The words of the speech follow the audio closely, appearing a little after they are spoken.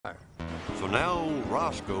now old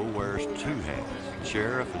Roscoe wears two hats,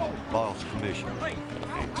 sheriff and boss commissioner.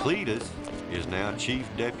 And Cletus is now chief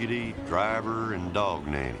deputy, driver, and dog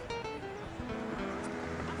nanny.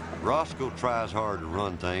 Roscoe tries hard to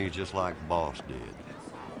run things just like Boss did.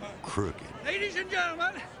 Crooked. Ladies and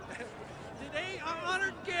gentlemen, today our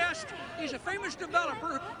honored guest is a famous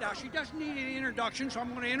developer. Now, she doesn't need any introduction, so I'm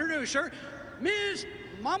going to introduce her. Ms.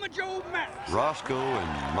 Mama Joe Max. Roscoe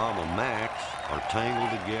and Mama Max are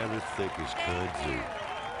tangled together thick as kudzu.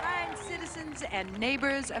 Fine citizens and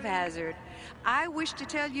neighbors of Hazzard, I wish to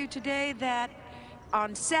tell you today that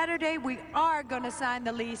on Saturday we are going to sign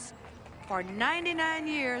the lease for 99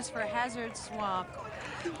 years for Hazzard Swamp,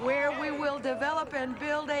 where we will develop and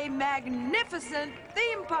build a magnificent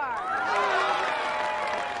theme park.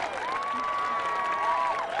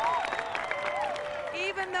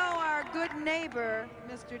 Even though our good neighbor,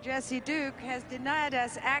 Mr. Jesse Duke, has denied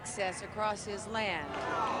us access across his land.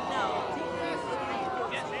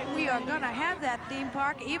 We are going to have that theme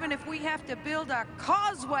park even if we have to build a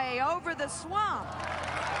causeway over the swamp.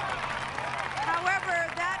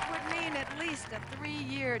 However, that would mean at least a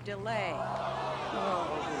 3-year delay.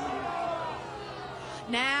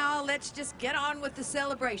 Now, let's just get on with the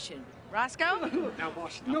celebration. Roscoe? Now,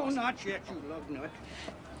 boss, no, not yet, you love nut.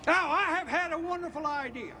 Now, I have had a wonderful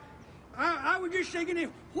idea. I was just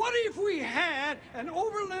thinking, what if we had an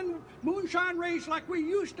overland moonshine race like we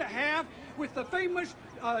used to have with the famous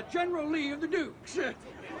General Lee of the Dukes?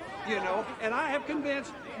 You know, and I have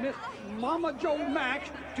convinced Miss Mama Joe Max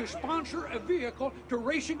to sponsor a vehicle to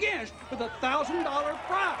race against with a $1,000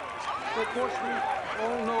 prize. Of course, we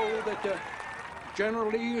all know that General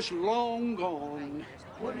Lee is long gone.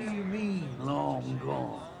 What do you mean, long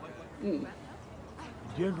gone?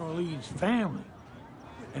 General Lee's family,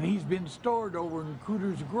 and he's been stored over in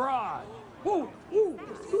Cooter's garage. Oh,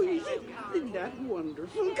 isn't that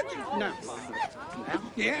wonderful? Now,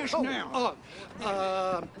 yes, now.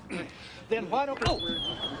 Then why don't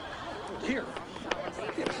here.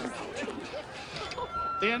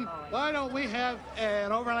 Then why don't we have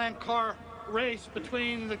an overland car race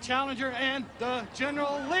between the Challenger and the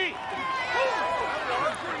General Lee?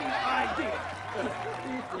 Great idea.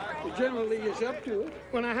 The General Lee is up to it.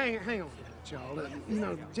 Well, now, hang on, y'all. You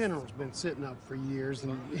know, the General's been sitting up for years,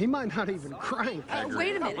 and he might not even crank.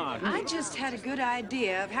 Wait a minute. I just had a good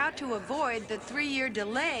idea of how to avoid the 3-year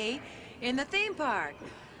delay in the theme park.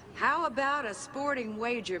 How about a sporting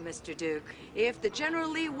wager, Mr. Duke? If the General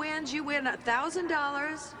Lee wins, you win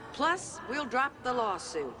 $1,000, plus we'll drop the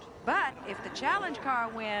lawsuit. But if the challenge car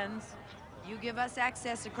wins, you give us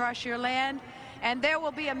access across your land, and there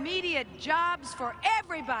will be immediate jobs for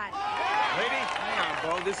everybody. Lady, hang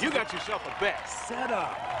on, Bo. You got yourself a bet. Set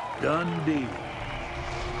up. Done deal.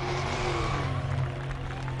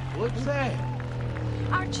 What's that?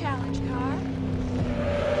 Our challenge car.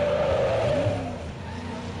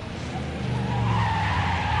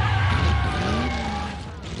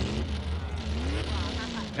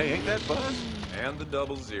 Hey, ain't that Buzz? And the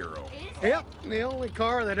 00. Yep, the only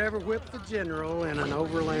car that ever whipped the General in an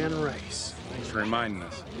overland race. Thanks for reminding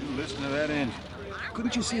us. You listen to that engine.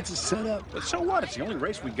 Couldn't you see it's a setup? But so what? It's the only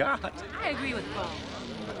race we got. I agree with Paul.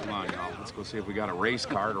 Come on, y'all. Let's go see if we got a race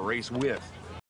car to race with.